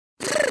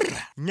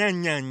nya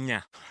nya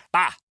nya.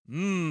 Ba,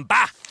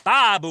 ba,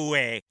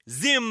 Babue,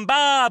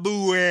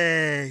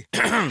 Zimbabwe.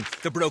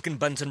 The broken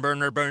Bunsen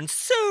burner burns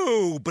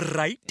so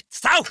bright.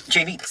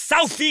 Jamie.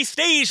 Southeast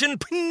Asian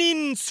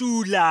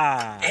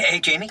Peninsula. Hey,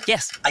 Jamie?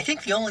 Yes? I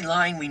think the only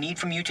line we need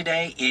from you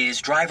today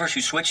is drivers who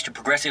switch to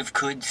Progressive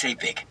could save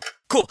big.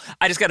 Cool.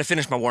 I just gotta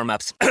finish my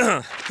warm-ups.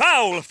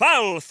 Foul,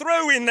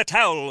 throw in the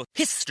towel.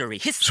 History.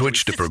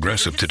 Switch to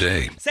Progressive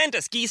today.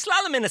 Santa ski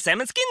slalom in a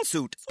salmon skin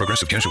suit.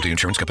 Progressive Casualty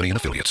Insurance Company and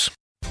Affiliates.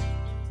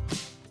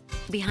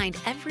 Behind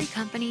every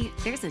company,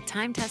 there's a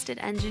time-tested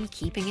engine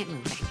keeping it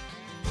moving.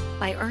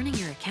 By earning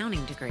your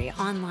accounting degree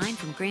online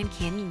from Grand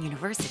Canyon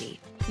University,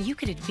 you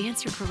could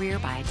advance your career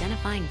by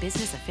identifying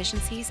business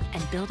efficiencies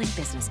and building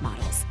business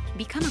models.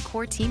 Become a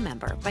core team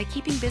member by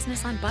keeping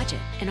business on budget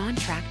and on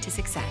track to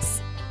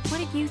success. What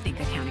do you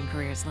think accounting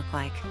careers look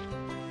like?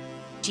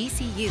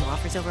 GCU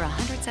offers over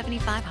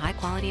 175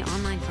 high-quality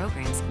online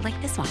programs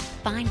like this one.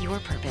 Find your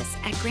purpose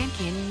at Grand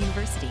Canyon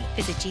University.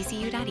 Visit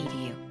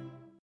gcu.edu.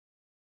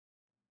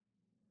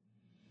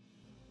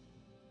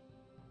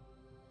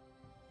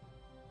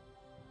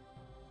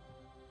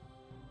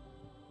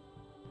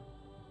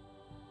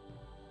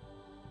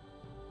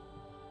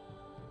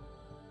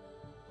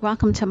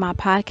 Welcome to my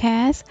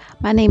podcast.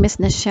 My name is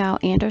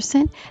Nichelle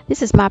Anderson.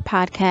 This is my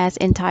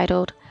podcast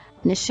entitled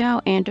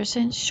Nichelle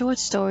Anderson, Short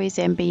Stories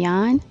and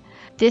Beyond.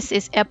 This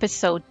is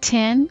episode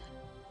 10,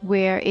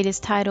 where it is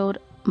titled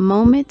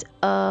Moment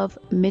of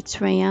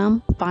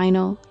Mitzrayim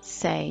Final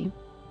Say.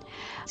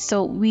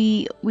 So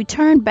we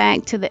turn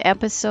back to the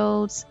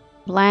episodes.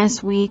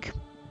 Last week,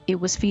 it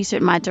was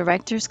featured my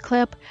director's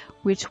clip,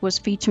 which was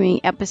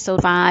featuring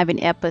episode 5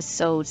 and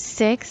episode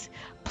 6.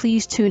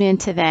 Please tune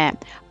into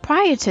that.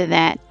 Prior to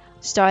that,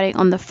 starting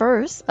on the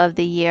 1st of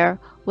the year,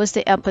 was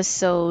the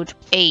episode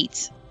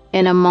 8.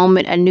 In a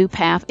moment, a new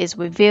path is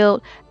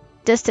revealed.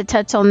 Just to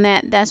touch on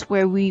that, that's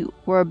where we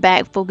were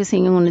back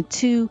focusing on the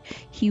 2.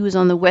 He was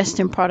on the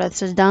western part of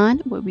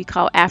Sudan, what we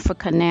call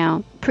Africa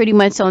now. Pretty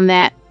much on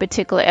that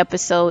particular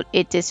episode,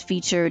 it just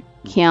featured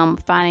him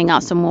finding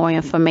out some more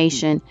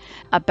information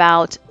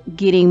about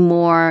getting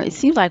more, it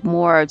seems like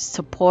more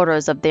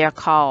supporters of their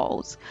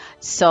cause.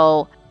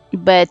 So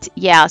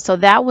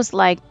that was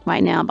like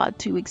right now about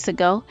 2 weeks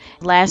ago.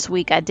 Last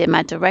week I did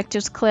my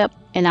director's clip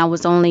and I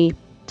was only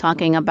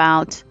talking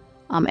about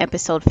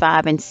episode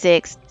 5 and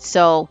 6.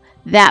 So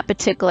that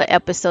particular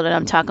episode that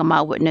I'm talking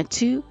about with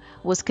Natu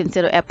was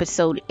considered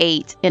episode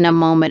 8. In a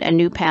moment, a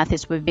new path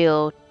is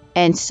revealed.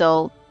 And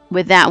so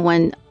with that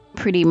one,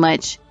 pretty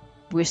much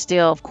we're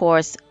still, of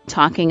course,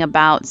 talking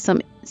about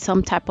some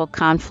type of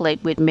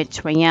conflict with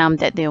Mitzrayim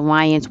that the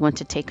Orions want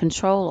to take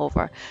control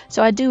over.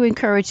 So I do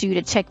encourage you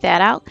to check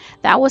that out.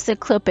 That was a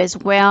clip as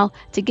well.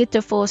 To get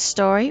the full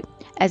story,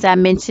 as I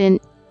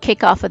mentioned,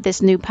 kickoff of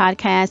this new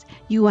podcast,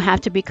 you will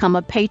have to become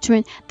a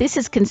patron. This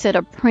is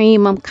considered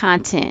premium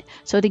content.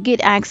 So to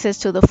get access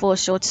to the full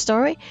short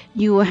story,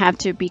 you will have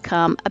to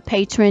become a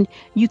patron.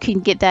 You can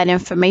get that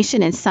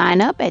information and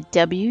sign up at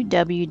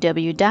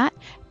patreon.com.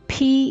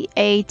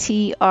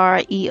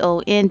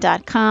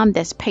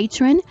 That's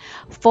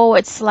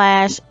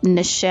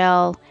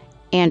patron/Nichelle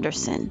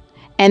Anderson.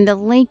 And the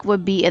link will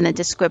be in the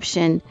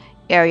description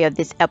area of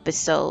this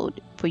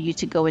episode for you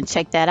to go and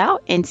check that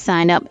out and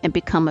sign up and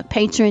become a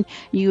patron.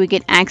 You will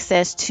get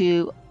access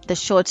to the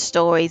short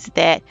stories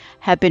that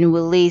have been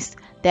released,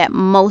 that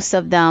most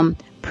of them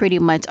pretty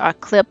much are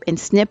clip and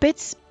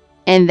snippets.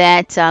 And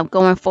that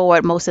going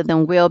forward, most of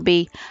them will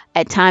be.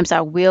 At times I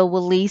will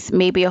release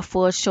maybe a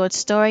full short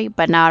story,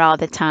 but not all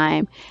the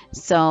time.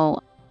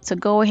 So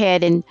go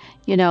ahead and,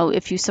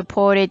 if you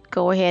support it,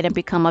 go ahead and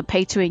become a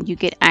patron. You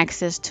get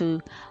access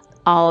to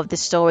all of the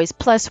stories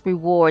plus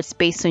rewards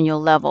based on your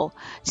level.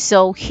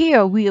 So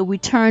here we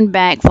return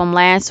back from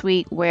last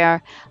week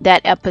where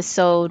that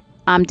episode,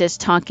 I'm just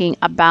talking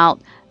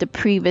about the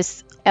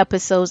previous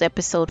episodes,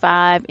 episode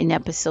 5 and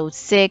episode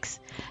 6.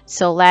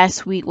 So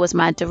last week was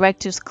my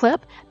director's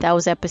clip. That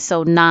was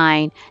episode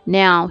 9.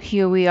 Now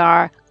here we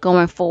are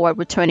going forward,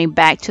 returning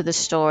back to the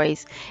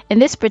stories.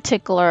 And this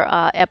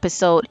particular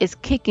episode is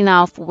kicking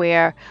off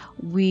where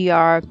we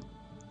are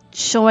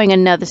showing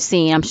another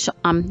scene.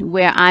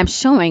 I'm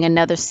showing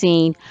another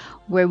scene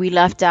where we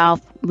left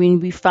off when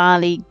we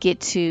finally get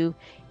to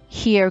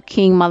hear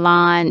King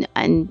Milan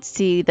and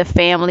see the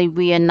family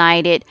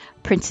reunited.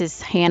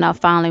 Princess Hannah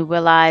finally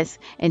realizes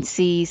and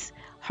sees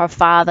her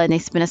father, and they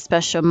spend a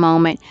special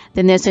moment.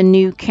 Then there's a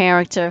new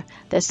character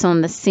that's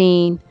on the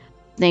scene.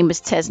 His name is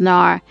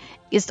Tesnar.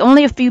 It's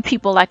only a few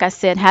people, like I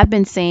said, have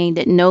been saying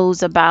that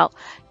knows about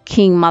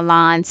King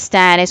Milan's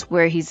status,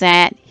 where he's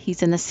at.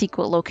 He's in a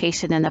secret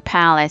location in the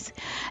palace.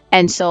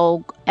 And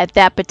so at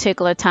that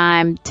particular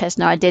time,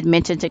 Tesnar did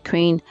mention to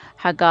Queen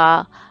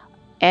Hagar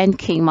and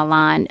King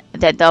Milan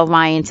that the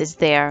Orions is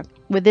there.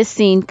 Where this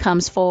scene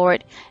comes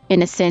forward,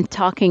 in a sense,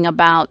 talking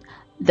about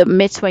the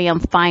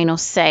Mitzrayim final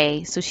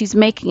say. So she's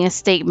making a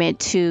statement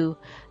to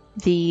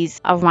these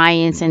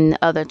Orions and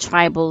other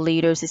tribal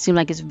leaders. It seems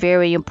like it's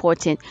very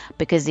important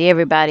because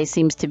everybody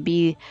seems to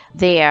be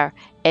there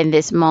in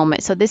this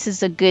moment. So this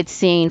is a good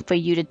scene for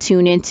you to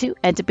tune into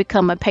and to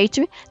become a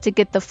patron to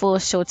get the full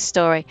short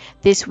story.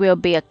 This will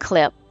be a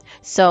clip.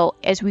 So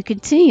as we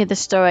continue the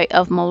story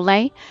of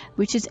Molay,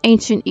 which is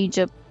ancient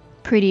Egypt,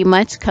 pretty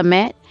much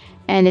Kemet,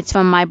 and it's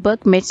from my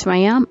book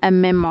Mitzrayim, a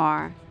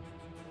memoir.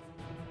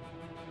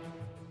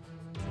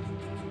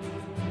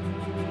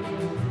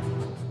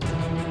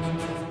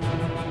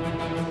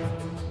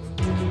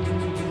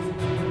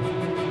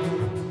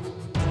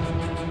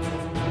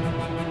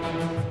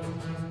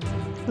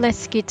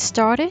 Let's get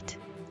started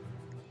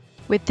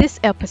with this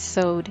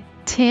episode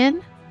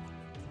 10,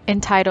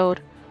 entitled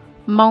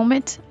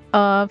Moment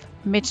of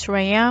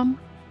Mitzrayim,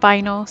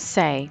 Final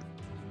Say.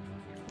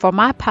 For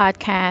my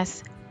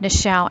podcast,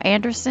 Nichelle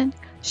Anderson,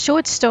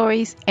 Short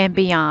Stories and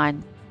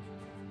Beyond.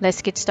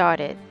 Let's get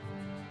started.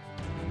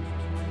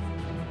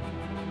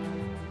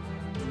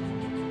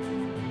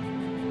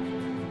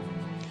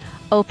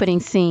 Opening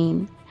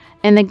scene.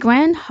 In the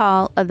grand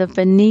hall of the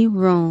Veni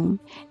room,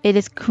 it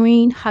is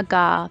Queen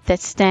Hagar that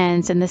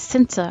stands in the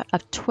center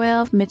of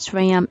 12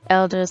 Mitzrayim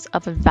elders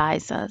of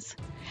advisors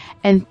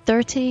and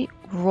 30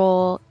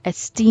 royal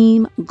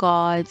esteemed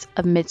guards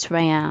of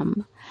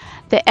Mitzrayim.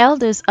 The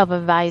elders of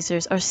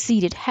advisors are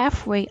seated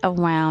halfway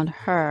around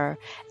her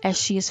as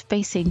she is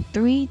facing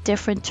 3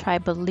 different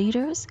tribal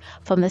leaders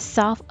from the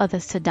south of the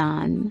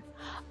Sudan,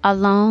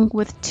 along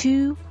with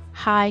 2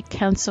 High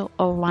Council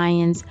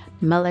Orion's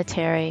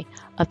military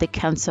of the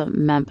council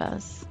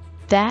members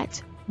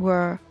that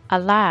were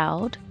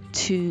allowed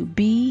to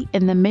be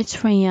in the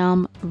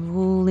Mitzrayim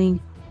ruling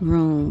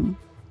room.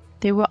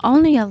 They were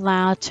only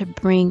allowed to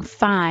bring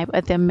 5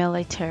 of their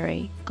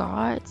military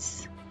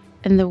guards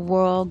in the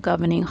world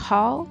governing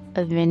hall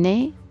of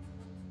Veni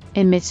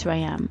in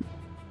Mitzrayim.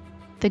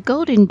 The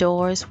golden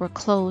doors were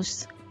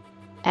closed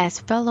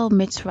as fellow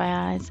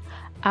Mitzrayites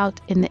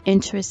out in the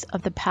entrance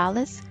of the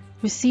palace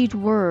received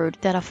word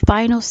that a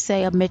final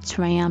say of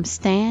Mitzrayim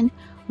stand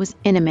was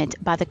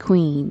imminent by the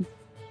queen.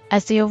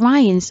 As the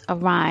Orions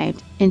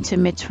arrived into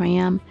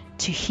Mitzrayim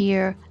to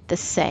hear the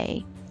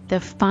say, the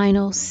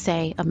final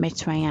say of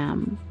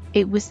Mitzrayim,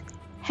 it was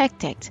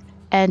Hecate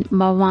and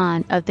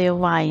Maran of the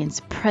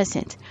Orions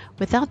present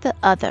without the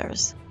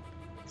others,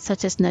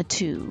 such as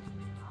Natu,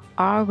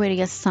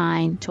 already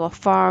assigned to a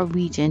far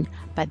region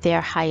by their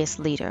highest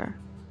leader.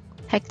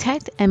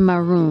 Hecate and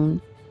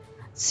Maroon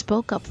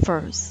spoke up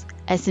first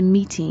as the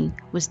meeting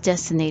was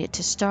designated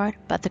to start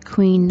by the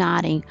queen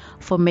nodding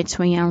for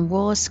Mitzrayim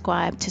royal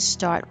scribe to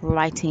start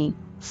writing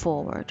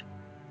forward.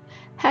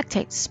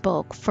 Hecate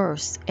spoke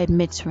first in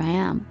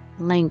Mitzrayim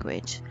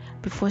language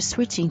before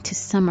switching to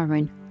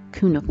Sumerian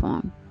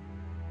cuneiform.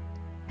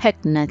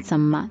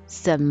 Heknatsama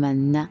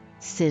samana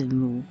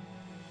simu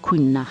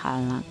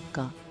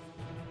kunahalaka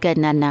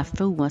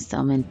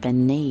gananafuwasaman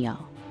beneo.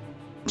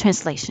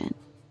 Translation.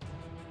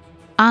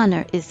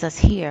 Honor is thus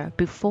here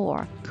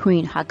before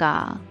Queen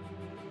Hagar.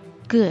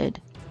 Good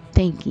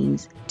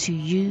thinkings to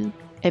you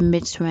and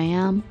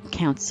Mitzrayim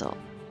Council.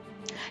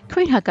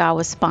 Queen Hagar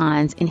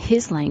responds in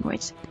his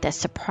language that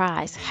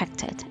surprised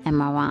Hecate and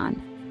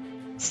Maran.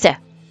 Se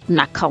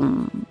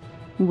nakom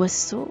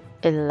wasu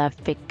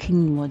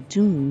ilafikin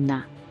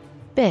waduna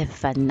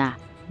bevana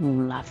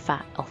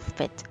mulafa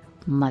ofet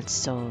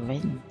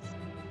matsorin.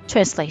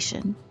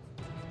 Translation.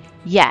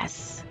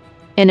 Yes,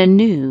 in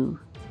anew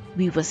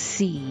we will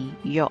see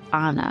your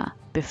honor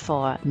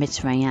before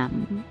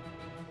Mitzrayim.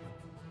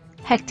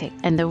 Hecate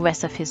and the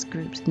rest of his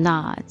group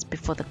nods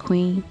before the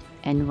queen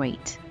and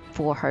wait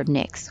for her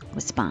next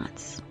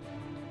response.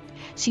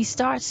 She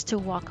starts to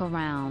walk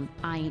around,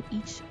 eyeing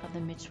each of the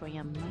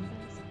Mitzrayim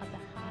members of the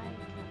High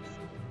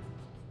Council.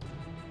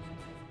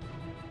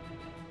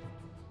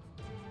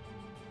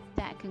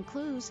 That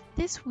concludes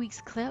this week's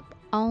clip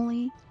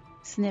only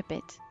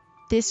snippet,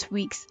 this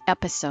week's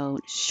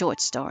episode short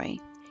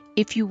story.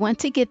 If you want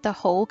to get the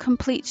whole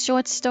complete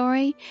short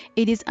story,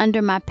 it is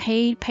under my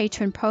paid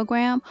patron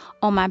program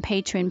on my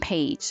Patreon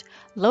page,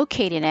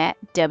 located at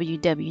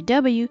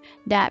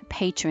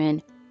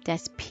www.patreon,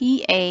 that's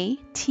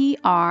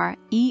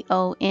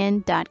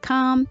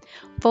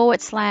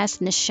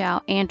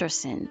patreon.com/Nichelle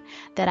Anderson,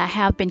 that I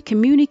have been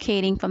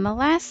communicating from the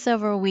last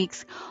several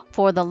weeks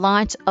for the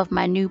launch of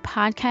my new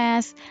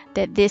podcast,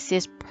 that this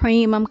is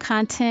premium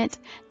content.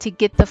 To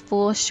get the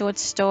full short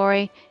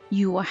story,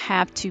 you will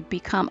have to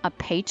become a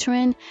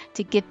patron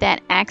to get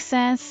that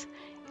access.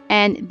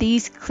 And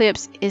these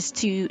clips is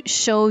to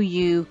show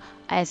you,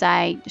 as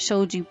I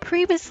showed you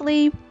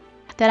previously,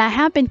 that I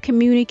have been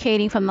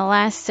communicating from the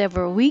last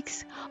several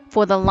weeks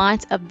for the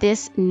launch of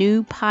this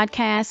new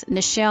podcast,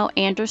 Nichelle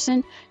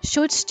Anderson,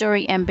 Short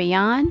Story and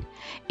Beyond.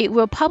 It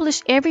will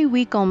publish every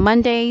week on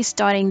Mondays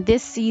starting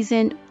this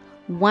season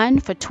 1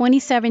 for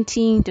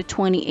 2017 to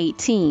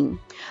 2018.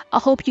 I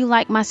hope you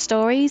like my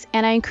stories,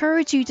 and I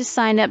encourage you to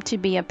sign up to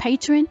be a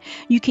patron.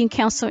 You can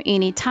cancel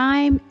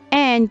anytime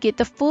and get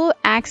the full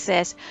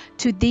access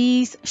to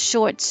these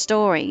short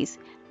stories,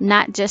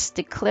 not just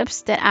the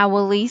clips that I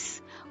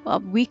release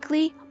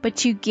weekly,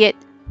 but you get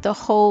the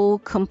whole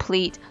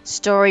complete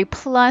story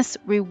plus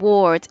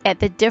rewards at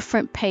the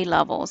different pay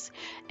levels.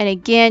 And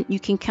again, you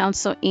can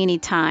cancel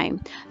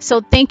anytime.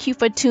 So thank you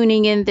for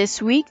tuning in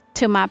this week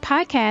to my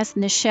podcast,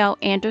 Nichelle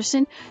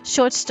Anderson,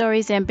 Short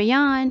Stories and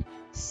Beyond.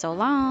 So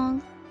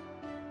long.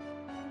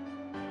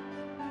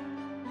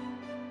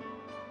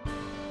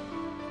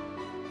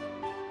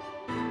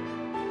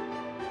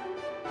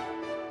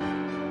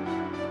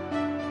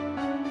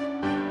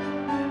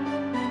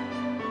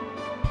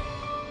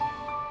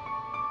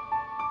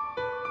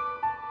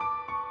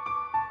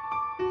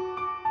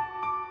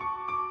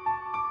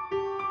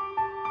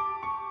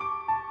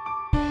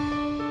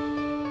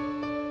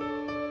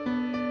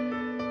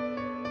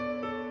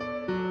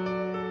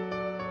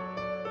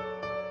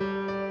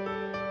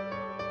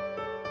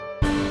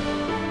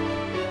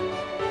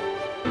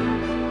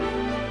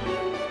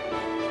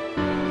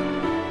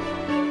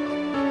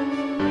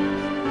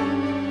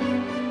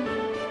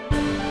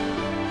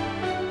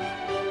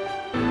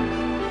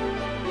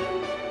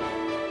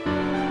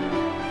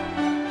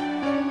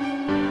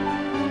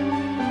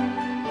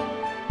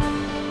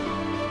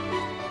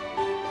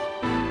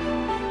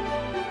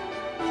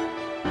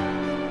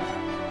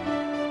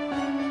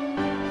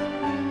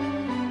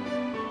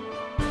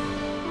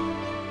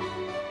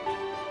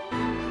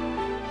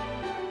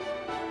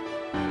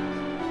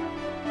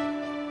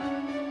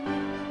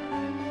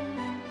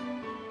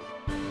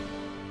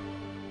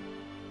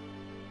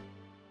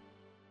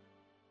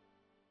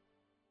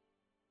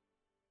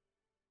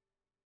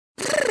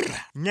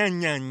 Nya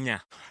nya nya.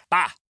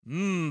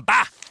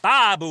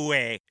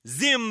 Babue.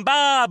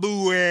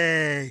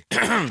 Zimbabwe.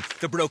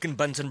 The broken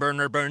Bunsen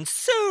burner burns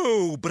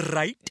so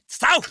bright.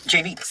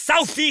 Jamie?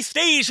 Southeast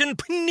Asian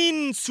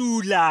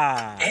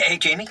Peninsula. Hey,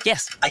 Jamie?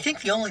 Yes? I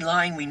think the only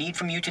line we need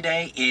from you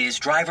today is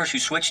drivers who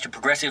switch to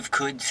Progressive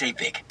could save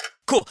big.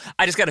 Cool.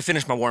 I just gotta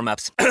finish my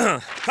warm-ups.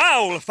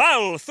 Foul,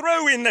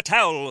 throw in the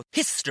towel.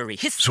 History.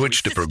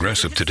 Switch to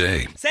Progressive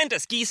today. Santa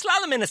ski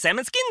slalom in a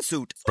salmon skin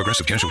suit.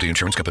 Progressive Casualty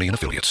Insurance Company and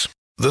Affiliates.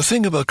 The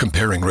thing about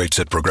comparing rates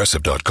at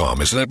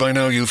Progressive.com is that by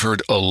now you've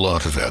heard a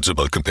lot of ads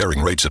about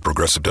comparing rates at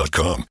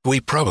Progressive.com.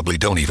 We probably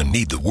don't even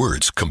need the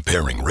words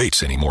comparing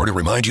rates anymore to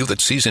remind you that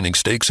seasoning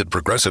steaks at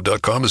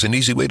Progressive.com is an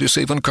easy way to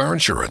save on car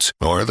insurance,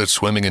 or that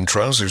swimming in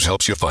trousers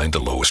helps you find the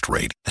lowest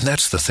rate. And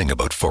that's the thing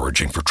about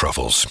foraging for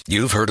truffles.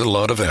 You've heard a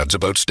lot of ads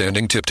about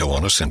standing tiptoe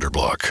on a cinder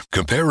block.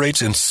 Compare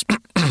rates and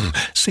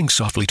sing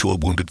softly to a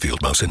wounded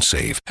field mouse and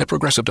save at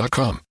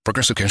Progressive.com.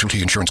 Progressive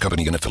Casualty Insurance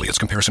Company and Affiliates.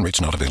 Comparison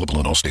rates not available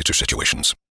in all states or situations.